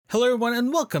Hello, everyone,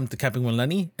 and welcome to Camping with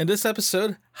Lenny. In this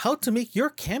episode, how to make your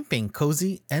camping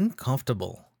cozy and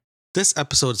comfortable. This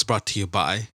episode is brought to you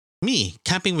by me,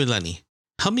 Camping with Lenny.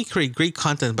 Help me create great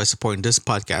content by supporting this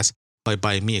podcast by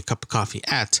buying me a cup of coffee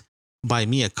at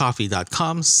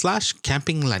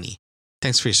buymeacoffee.com/campinglenny.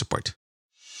 Thanks for your support.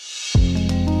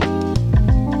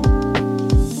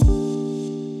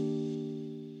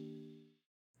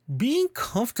 Being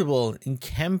comfortable in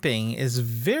camping is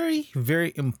very,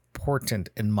 very important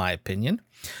in my opinion.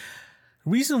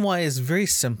 Reason why is very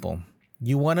simple.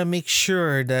 You want to make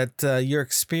sure that your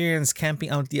experience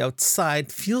camping out the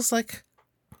outside feels like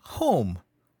home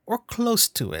or close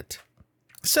to it.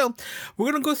 So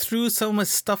we're going to go through some of the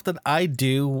stuff that I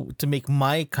do to make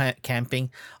my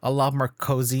camping a lot more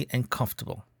cozy and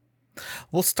comfortable.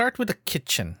 We'll start with the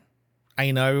kitchen. I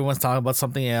know everyone's talking about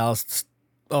something else,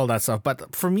 all that stuff,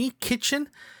 but for me, kitchen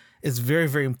is very,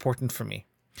 very important for me.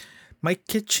 My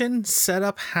kitchen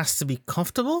setup has to be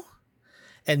comfortable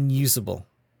and usable.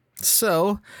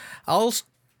 So I'll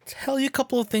tell you a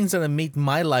couple of things that have made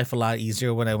my life a lot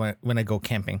easier when I go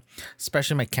camping,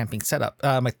 especially my camping setup,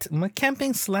 my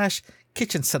camping /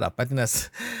 kitchen setup. I think that's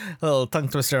a little tongue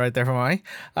twister right there for me.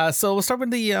 So we'll start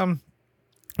with the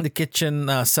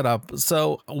kitchen setup.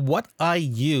 So what I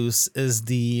use is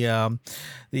the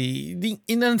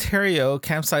in Ontario,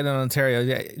 campsite in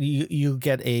Ontario, you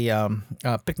get a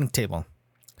picnic table.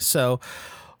 So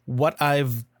what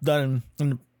I've done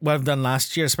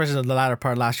last year, especially the latter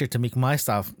part of last year, to make my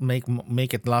stuff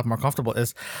make it a lot more comfortable,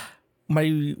 is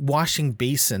my washing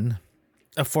basin,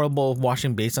 affordable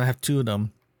washing basin. I have two of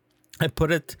them. I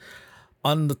put it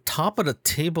on the top of the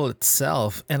table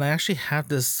itself, and I actually have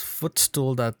this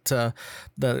footstool that the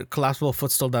collapsible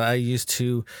footstool that I use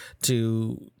to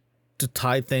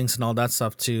tie things and all that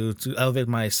stuff to elevate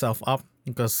myself up,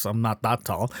 because I'm not that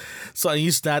tall. So I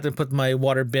use that and put my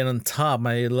water bin on top,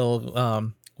 my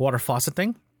little water faucet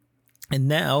thing. And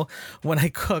now when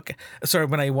I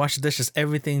wash the dishes,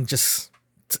 everything just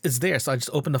is there. So I just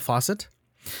open the faucet,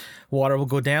 water will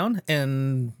go down,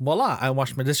 and voila, I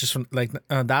wash my dishes from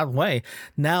that way.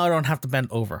 Now I don't have to bend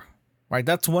over. Right,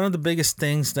 that's one of the biggest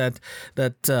things that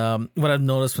what I've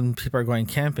noticed when people are going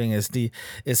camping is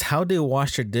how they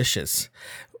wash their dishes.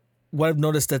 What I've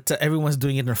noticed that everyone's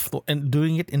doing it in the floor and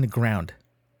doing it in the ground.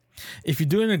 If you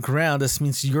do it in the ground, this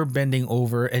means you're bending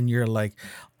over and you're like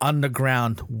on the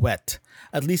ground wet.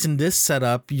 At least in this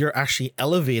setup, you're actually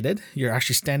elevated. You're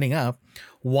actually standing up,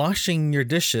 washing your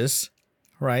dishes,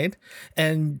 right?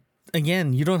 And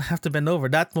again, you don't have to bend over.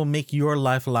 That will make your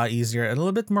life a lot easier and a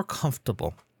little bit more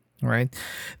comfortable, right?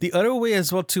 The other way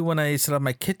as well too, when I set up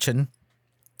my kitchen,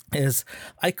 is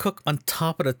I cook on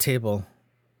top of the table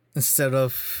instead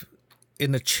of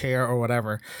in a chair or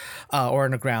whatever, or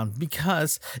on the ground.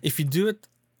 Because if you do it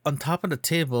on top of the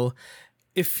table,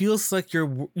 it feels like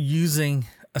you're using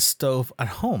a stove at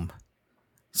home.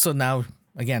 So now,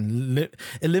 again,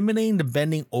 eliminating the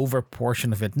bending over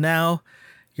portion of it. Now,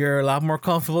 you're a lot more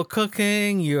comfortable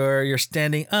cooking. You're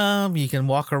standing up. You can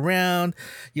walk around.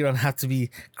 You don't have to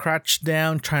be crouched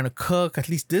down trying to cook. At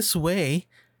least this way,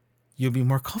 you'll be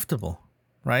more comfortable.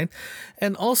 Right.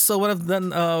 And also what I've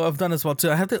done as well too,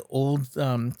 I have the old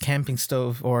camping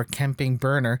stove or camping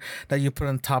burner that you put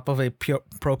on top of a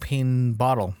propane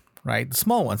bottle, right? The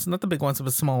small ones, not the big ones, but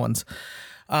the small ones.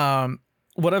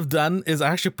 What I've done is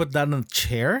I actually put that on a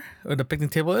chair where the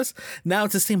picnic table is. Now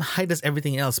it's the same height as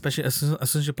everything else, especially as soon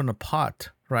as you put in a pot,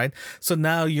 right? So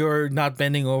now you're not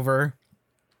bending over,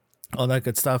 all that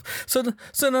good stuff. So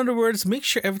in other words, make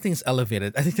sure everything's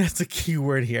elevated. I think that's the key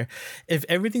word here. If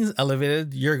everything's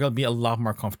elevated, you're going to be a lot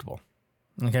more comfortable.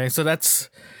 Okay, so that's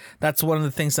one of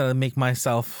the things that make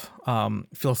myself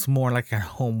feels more like at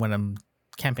home when I'm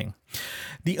camping.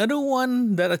 The other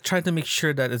one that I try to make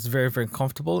sure that is very, very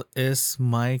comfortable is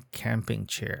my camping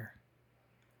chair.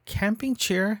 Camping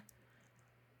chair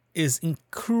is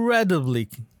incredibly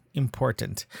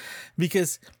important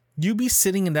because you be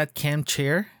sitting in that camp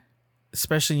chair,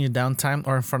 especially in your downtime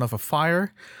or in front of a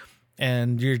fire,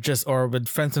 and or with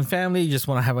friends and family, you just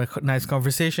want to have a nice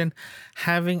conversation.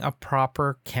 Having a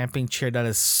proper camping chair that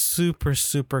is super,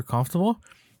 super comfortable,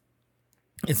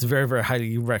 it's very, very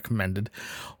highly recommended.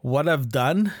 What I've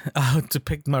done to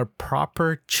pick my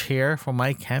proper chair for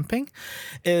my camping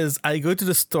is I go to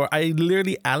the store. I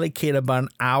literally allocate about an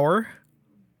hour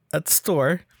at the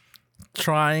store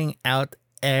trying out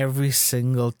every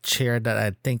single chair that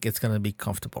I think is going to be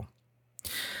comfortable.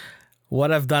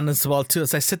 What I've done as well too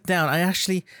is I sit down. I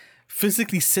actually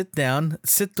physically sit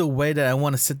the way that I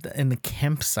want to sit in the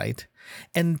campsite,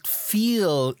 and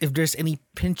feel if there's any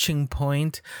pinching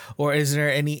point or is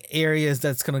there any areas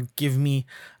that's going to give me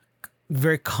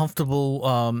very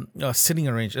comfortable sitting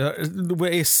arrangement. The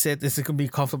way you sit is it can be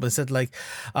comfortable. Is it like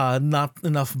not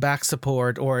enough back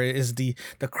support, or is the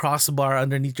crossbar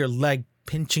underneath your leg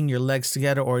pinching your legs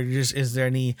together, or is there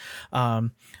any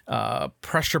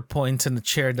pressure points in the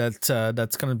chair that's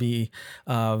going to be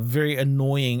very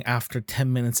annoying after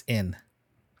 10 minutes in?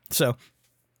 So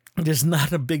there's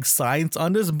not a big science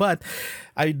on this, but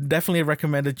I definitely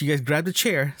recommend that you guys grab the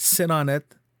chair, sit on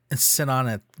it, and sit on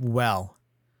it well,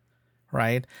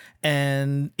 right?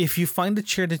 And if you find the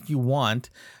chair that you want,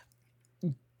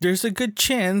 there's a good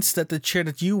chance that the chair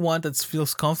that you want that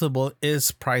feels comfortable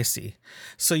is pricey.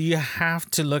 So you have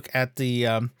to look at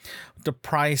the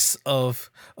price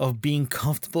of being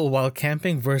comfortable while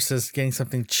camping versus getting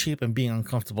something cheap and being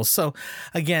uncomfortable. So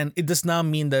again, it does not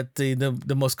mean that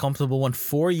the most comfortable one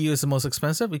for you is the most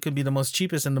expensive. It could be the most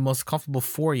cheapest and the most comfortable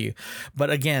for you.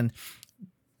 But again,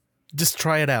 just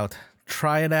try it out.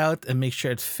 Try it out and make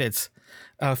sure it fits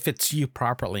you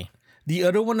properly. The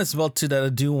other one as well too that I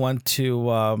do want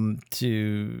to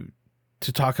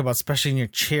talk about, especially in your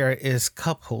chair, is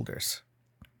cup holders.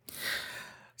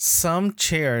 Some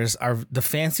chairs are the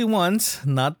fancy ones,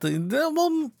 not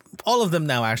well, all of them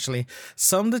now actually.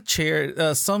 Some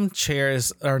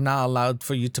chairs are not allowed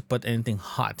for you to put anything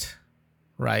hot,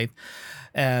 right?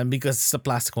 And because the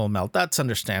plastic will melt, that's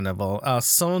understandable.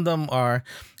 Some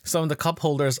of the cup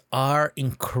holders are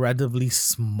incredibly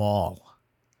small.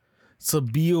 So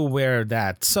be aware of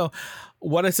that. So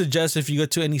what I suggest, if you go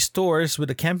to any stores with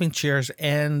the camping chairs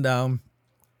and bottles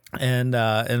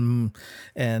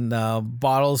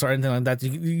or anything like that,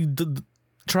 you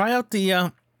try out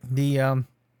the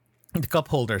cup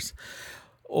holders.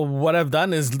 What I've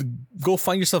done is go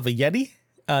find yourself a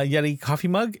Yeti coffee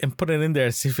mug and put it in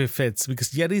there, see if it fits, because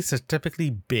Yetis are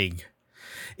typically big.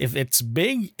 If it's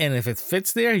big and if it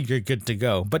fits there, you're good to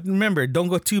go. But remember, don't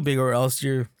go too big or else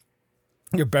your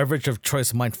beverage of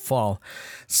choice might fall.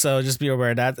 So just be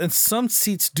aware of that. And some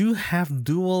seats do have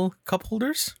dual cup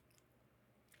holders.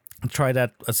 Try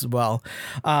that as well.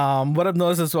 What I've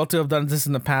noticed as well too, I've done this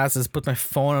in the past, is put my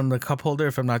phone on the cup holder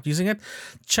if I'm not using it.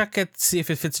 Check it, see if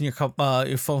it fits in your cup.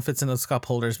 Your phone fits in those cup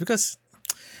holders, because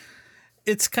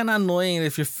it's kind of annoying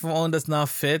if your phone does not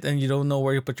fit and you don't know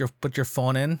where you put your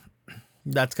phone in.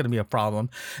 That's going to be a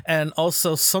problem. And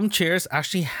also some chairs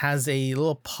actually has a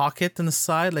little pocket in the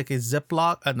side, like a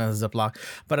Ziploc, not a Ziploc,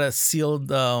 but a sealed,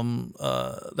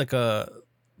 like a,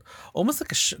 almost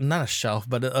like not a shelf,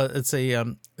 but it's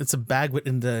a bag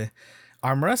within the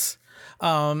armrest.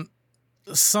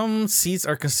 Some seats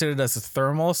are considered as a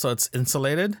thermal, so it's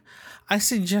insulated. I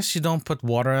suggest you don't put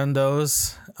water in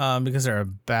those, because they're a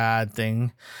bad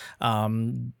thing.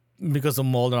 Because of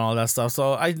mold and all that stuff.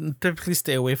 So I typically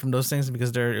stay away from those things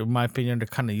because they're, in my opinion, they're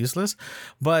kind of useless.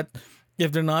 But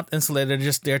if they're not insulated, they're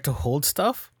just there to hold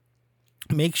stuff,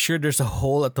 make sure there's a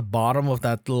hole at the bottom of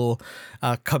that little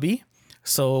cubby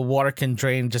so water can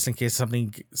drain just in case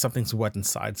something's wet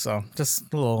inside. So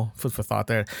just a little food for thought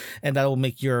there. And that will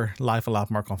make your life a lot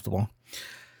more comfortable.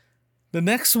 The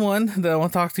next one that I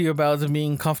want to talk to you about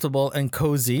being comfortable and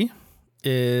cozy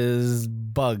is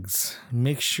bugs.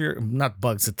 Make sure, not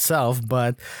bugs itself,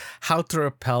 but how to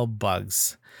repel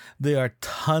bugs. There are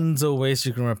tons of ways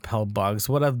you can repel bugs.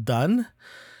 What I've done,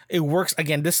 it works.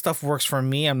 Again, this stuff works for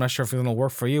me. I'm not sure if it's going to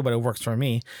work for you, but it works for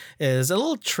me. Is a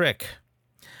little trick.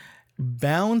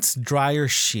 Bounce dryer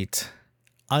sheet,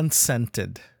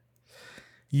 unscented.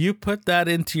 You put that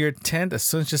into your tent as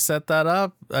soon as you set that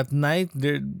up at night.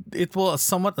 It will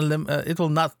somewhat it will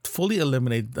not fully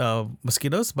eliminate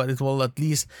mosquitoes, but it will at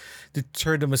least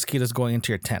deter the mosquitoes going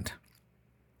into your tent.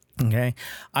 Okay,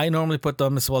 I normally put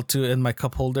them as well too in my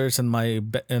cup holders and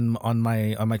on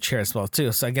my chair as well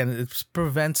too. So again, it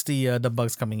prevents the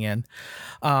bugs coming in.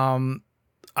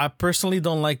 I personally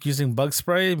don't like using bug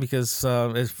spray because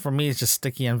for me it's just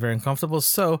sticky and very uncomfortable.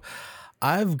 So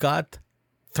I've got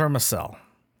Thermacell.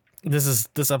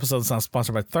 This episode is not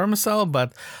sponsored by Thermacell,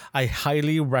 but I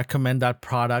highly recommend that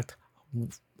product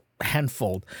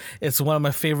handful. It's one of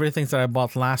my favorite things that I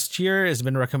bought last year. It's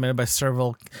been recommended by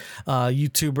several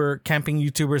camping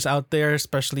YouTubers out there,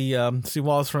 especially Steve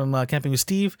Wallace from Camping with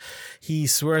Steve. He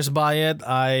swears by it.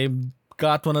 I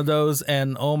got one of those,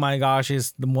 and oh my gosh,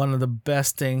 it's one of the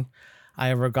best thing I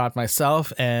ever got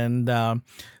myself. And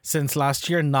since last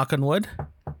year, knock on wood,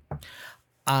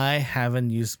 I haven't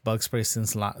used bug spray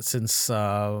since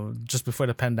just before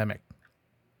the pandemic.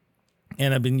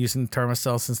 And I've been using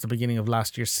Thermacell since the beginning of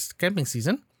last year's camping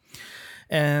season.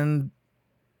 And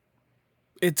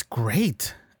it's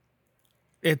great.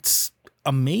 It's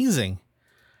amazing.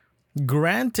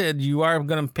 Granted, you are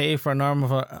going to pay for an arm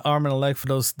and a leg for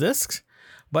those discs,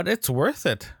 but it's worth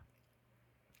it.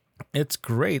 It's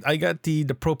great. I got the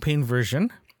propane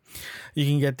version. You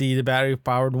can get the battery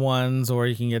powered ones, or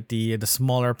you can get the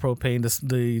smaller propane,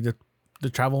 the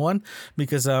travel one,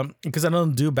 because I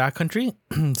don't do backcountry,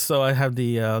 so I have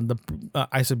the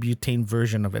isobutane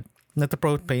version of it, not the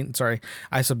propane. Sorry,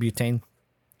 isobutane,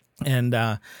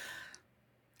 and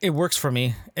it works for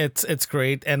me. It's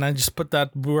great, and I just put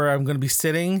that where I'm gonna be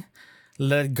sitting,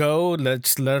 let it go,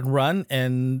 just let it run,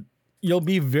 and you'll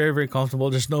be very very comfortable.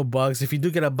 There's no bugs. If you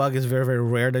do get a bug, it's very very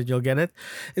rare that you'll get it.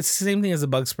 It's the same thing as a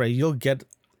bug spray. You'll get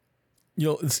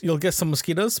some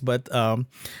mosquitoes, but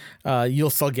you'll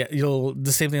still get you'll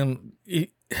the same thing.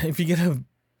 If you get a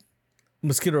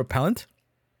mosquito repellent,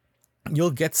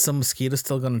 you'll get some mosquitoes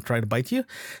still gonna try to bite you.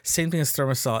 Same thing as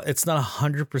thermosol. It's not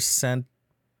 100%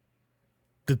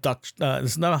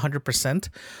 it's not 100%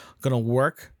 gonna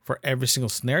work for every single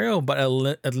scenario, but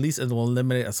at least it will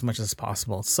eliminate as much as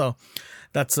possible. So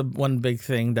that's one big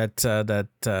thing that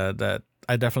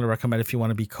I definitely recommend if you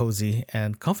want to be cozy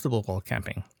and comfortable while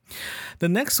camping. The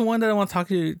next one that I want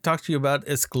to talk to you about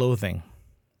is clothing.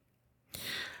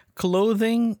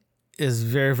 Clothing is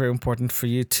very very important for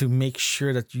you to make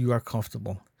sure that you are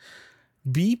comfortable.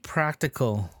 Be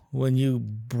practical when you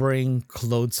bring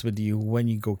clothes with you when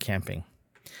you go camping.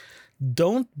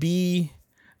 Don't be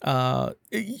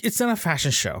it's not a fashion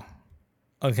show,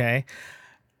 okay?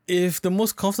 If the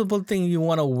most comfortable thing you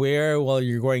want to wear while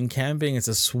you're going camping is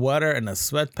a sweater and a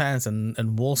sweatpants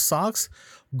and wool socks,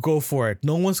 go for it.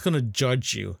 No one's going to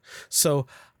judge you. So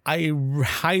I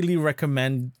highly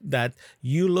recommend that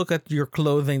you look at your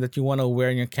clothing that you want to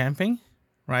wear in your camping,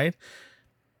 right?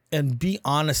 And be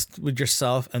honest with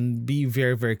yourself and be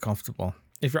very, very comfortable.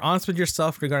 If you're honest with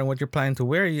yourself regarding what you're planning to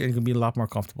wear, you're going to be a lot more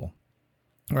comfortable.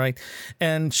 Right.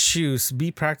 And shoes, be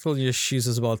practical in your shoes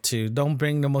as well too. Don't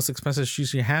bring the most expensive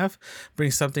shoes you have. Bring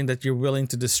something that you're willing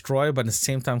to destroy, but at the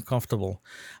same time comfortable.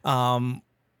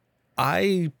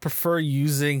 I prefer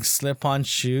using slip-on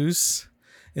shoes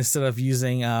instead of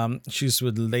using shoes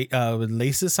with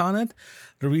laces on it.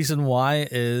 The reason why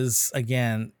is,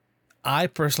 again, I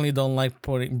personally don't like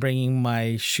bringing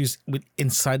my shoes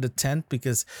inside the tent,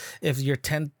 because if your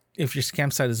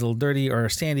campsite is a little dirty or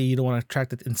sandy, you don't want to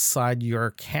attract it inside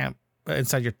your tent.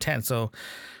 So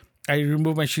I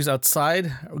remove my shoes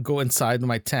outside, go inside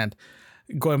my tent.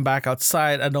 Going back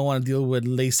outside, I don't want to deal with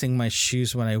lacing my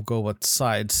shoes when I go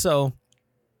outside. So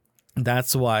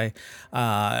that's why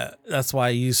I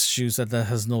use shoes that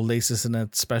has no laces in it,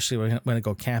 especially when I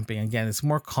go camping. Again, it's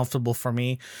more comfortable for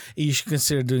me. You should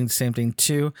consider doing the same thing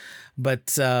too.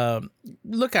 But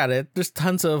look at it. There's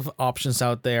tons of options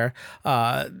out there.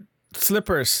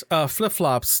 Slippers,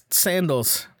 flip-flops,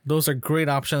 sandals. Those are great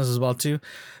options as well too.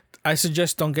 I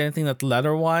suggest don't get anything that's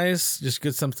leather-wise. Just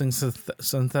get something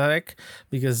synthetic,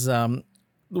 because the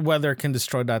weather can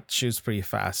destroy that shoes pretty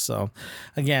fast. So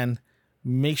again,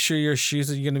 make sure your shoes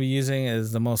that you're going to be using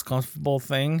is the most comfortable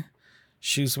thing.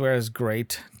 Shoes wear is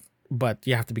great, but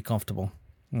you have to be comfortable.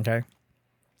 Okay.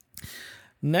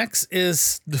 Next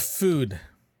is the food.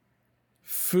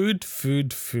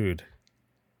 Food.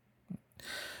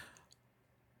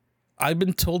 I've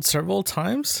been told several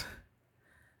times,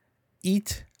 you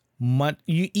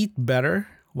eat better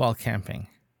while camping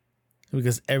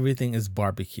because everything is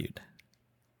barbecued.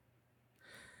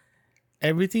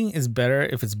 Everything is better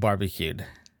if it's barbecued.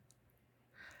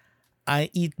 I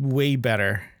eat way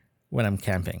better when I'm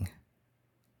camping.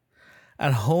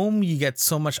 At home, you get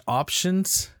so much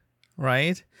options,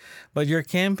 right? But you're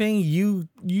camping, you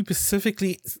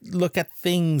specifically look at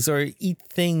things or eat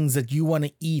things that you want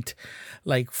to eat.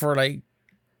 Like for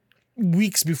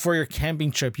weeks before your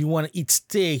camping trip, you want to eat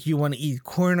steak, you want to eat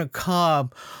corn on the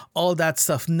cob, all that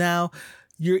stuff. Now,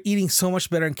 you're eating so much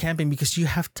better in camping because you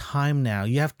have time now.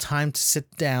 You have time to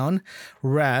sit down,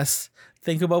 rest,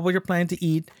 think about what you're planning to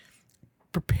eat,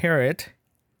 prepare it,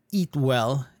 eat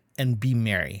well, and be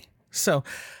merry. So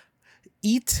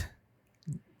eat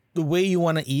the way you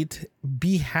want to eat,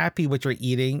 be happy what you're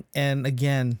eating, and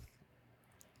again,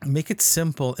 make it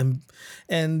simple,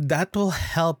 and that will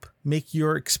help make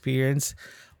your experience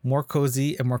more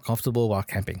cozy and more comfortable while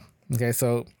camping. Okay,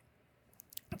 so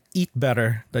eat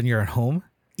better than you're at home.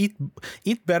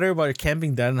 Eat better while you're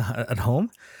camping than at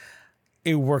home.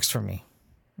 It works for me.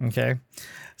 Okay,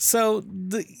 so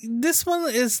this one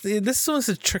is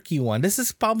a tricky one. This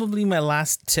is probably my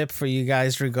last tip for you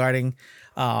guys regarding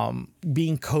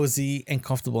being cozy and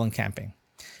comfortable in camping.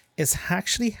 It's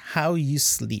actually how you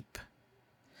sleep.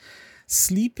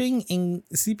 Camping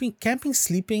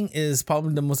is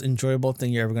probably the most enjoyable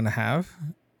thing you're ever gonna have.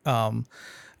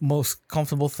 Most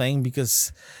comfortable thing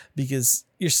because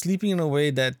you're sleeping in a way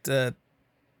that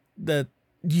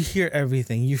you hear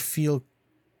everything. You feel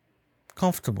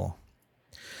comfortable.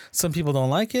 Some people don't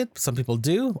like it. Some people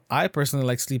do. I personally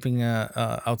like sleeping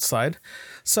outside.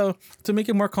 So to make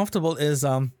it more comfortable is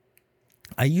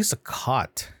I use a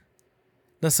cot.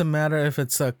 Doesn't matter if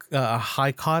it's a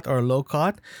high cot or a low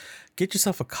cot. Get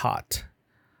yourself a cot,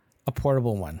 a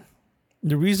portable one.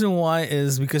 The reason why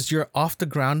is because you're off the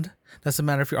ground. Doesn't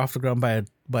matter if you're off the ground by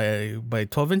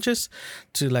 12 inches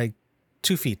to like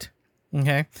 2 feet.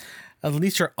 Okay. At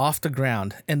least you're off the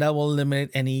ground, and that will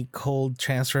eliminate any cold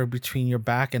transfer between your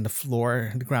back and the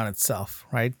floor, the ground itself,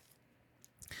 right?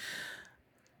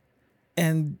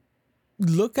 And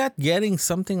look at getting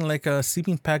something like a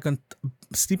sleeping pad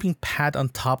on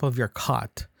top of your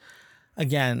cot.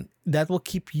 Again, that will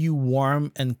keep you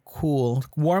warm and cool.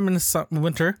 Warm in the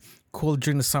winter, cool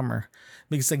during the summer,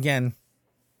 because again,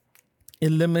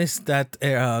 it limits that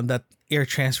air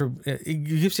transfer. It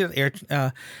gives you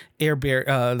that air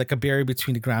barrier, like a barrier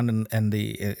between the ground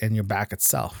and your back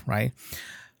itself, right?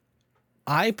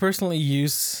 I personally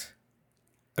use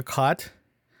a cot,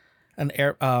 an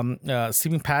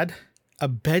sleeping pad, a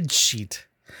bed sheet,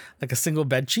 like a single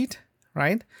bed sheet,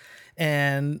 right?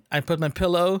 And I put my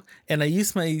pillow, and I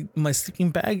use my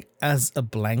sleeping bag as a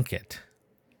blanket.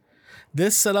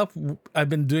 This setup I've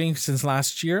been doing since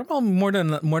last year, well, more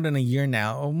than a year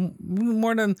now,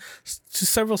 more than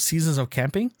several seasons of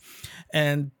camping,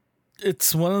 and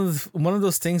it's one of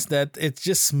those things that it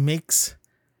just makes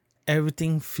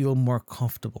everything feel more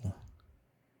comfortable,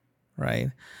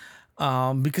 right?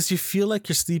 Because you feel like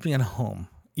you're sleeping at home.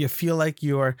 You feel like if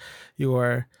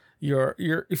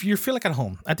you feel like at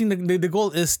home. I think the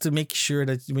goal is to make sure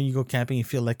that when you go camping, you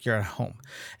feel like you're at home,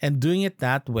 and doing it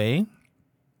that way,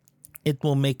 it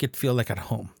will make it feel like at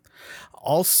home.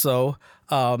 Also,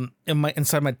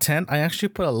 inside my tent, I actually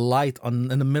put a light in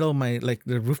the middle of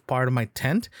the roof part of my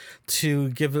tent to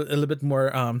give it a little bit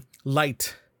more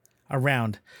light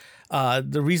around.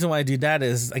 The reason why I do that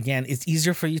is, again, it's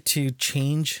easier for you to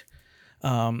change,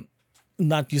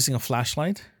 not using a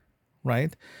flashlight,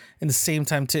 right? In the same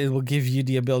time, too, it will give you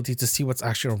the ability to see what's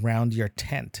actually around your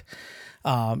tent.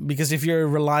 Because if you're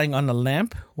relying on a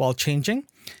lamp while changing,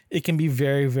 it can be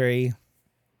very, very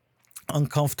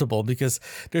uncomfortable, because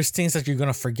there's things that you're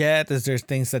going to forget. There's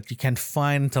things that you can't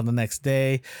find until the next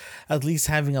day. At least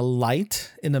having a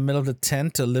light in the middle of the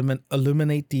tent to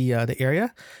illuminate the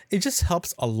area, it just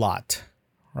helps a lot,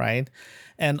 right?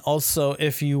 And also,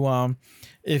 if you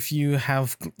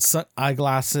have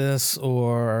eyeglasses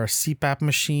or CPAP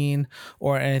machine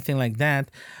or anything like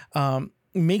that,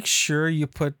 make sure you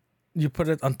put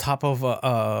it on top of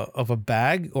a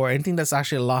bag or anything that's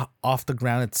actually off the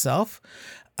ground itself.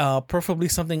 Preferably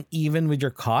something even with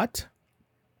your cot.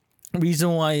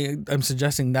 Reason why I'm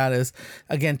suggesting that is,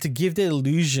 again, to give the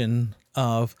illusion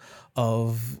of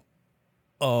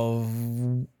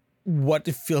what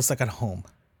it feels like at home,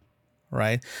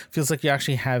 right? Feels like you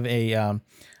actually have a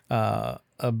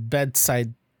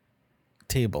bedside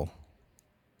table,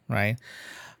 right?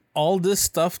 All this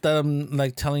stuff that I'm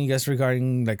like telling you guys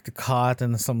regarding like the cot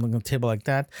and something on the table like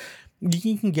that,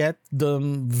 you can get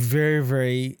them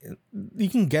you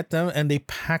can get them, and they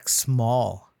pack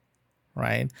small,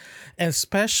 right? And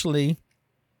especially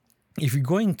if you're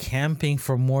going camping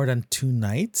for more than 2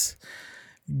 nights,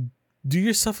 do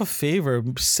yourself a favor,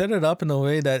 set it up in a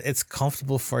way that it's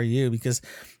comfortable for you, because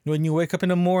when you wake up in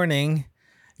the morning,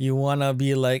 you want to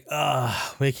be like,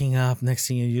 waking up. Next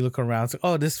thing you look around, it's like,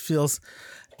 oh, this feels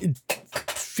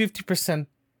 50%.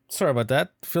 Sorry about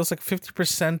that. Feels like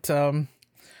 50%.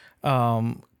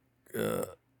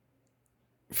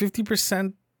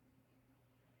 50%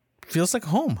 feels like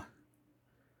home,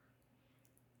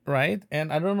 right?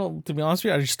 And I don't know, to be honest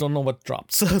with you, I just don't know what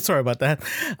dropped. So sorry about that.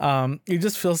 It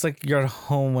just feels like you're at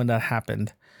home when that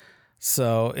happened.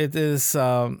 So it is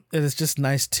just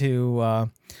nice to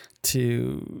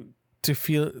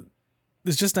feel.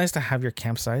 It's just nice to have your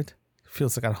campsite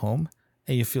feels like at home,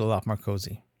 and you feel a lot more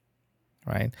cozy,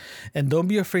 right? And don't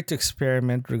be afraid to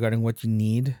experiment regarding what you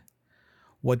need,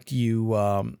 what you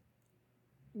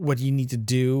need to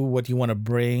do, what you want to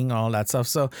bring, all that stuff.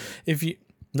 So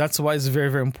that's why it's very,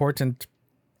 very important,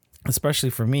 especially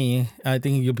for me. I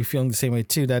think you'll be feeling the same way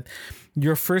too, that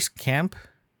your first camp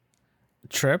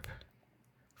trip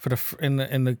in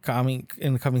the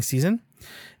coming season,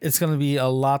 it's going to be a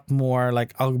lot more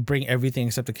like, I'll bring everything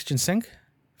except the kitchen sink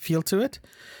feel to it.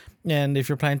 And if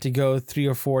you're planning to go 3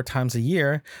 or 4 times a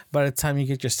year, by the time you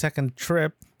get your second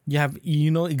trip,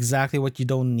 you know exactly what you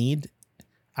don't need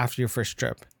after your first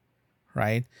trip,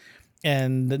 right?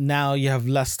 And now you have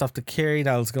less stuff to carry.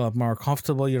 That's going to be more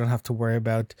comfortable. You don't have to worry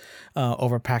about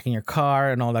overpacking your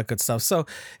car and all that good stuff. So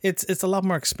it's a lot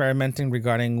more experimenting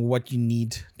regarding what you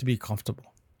need to be comfortable.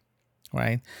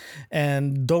 right?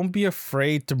 And don't be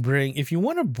afraid to bring, if you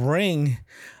want to bring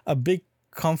a big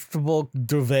comfortable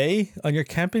duvet on your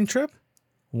camping trip,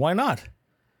 why not?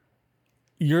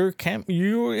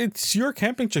 It's your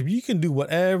camping trip. You can do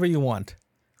whatever you want.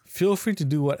 Feel free to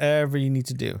do whatever you need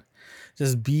to do.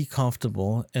 Just be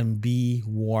comfortable and be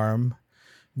warm.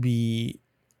 Be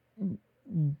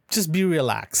just be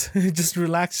relaxed. Just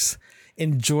relax,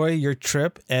 enjoy your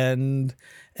trip, and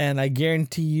I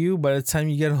guarantee you by the time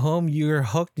you get home you're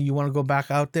hooked and you want to go back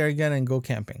out there again and go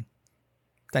camping.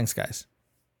 Thanks, guys.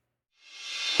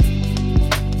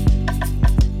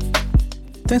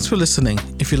 Thanks for listening.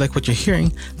 If you like what you're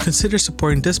hearing, consider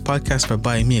supporting this podcast by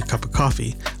buying me a cup of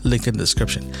coffee, link in the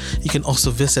description. You can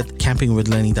also visit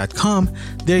campingwithlenny.com.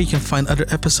 There you can find other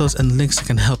episodes and links that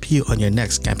can help you on your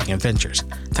next camping adventures.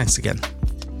 Thanks again.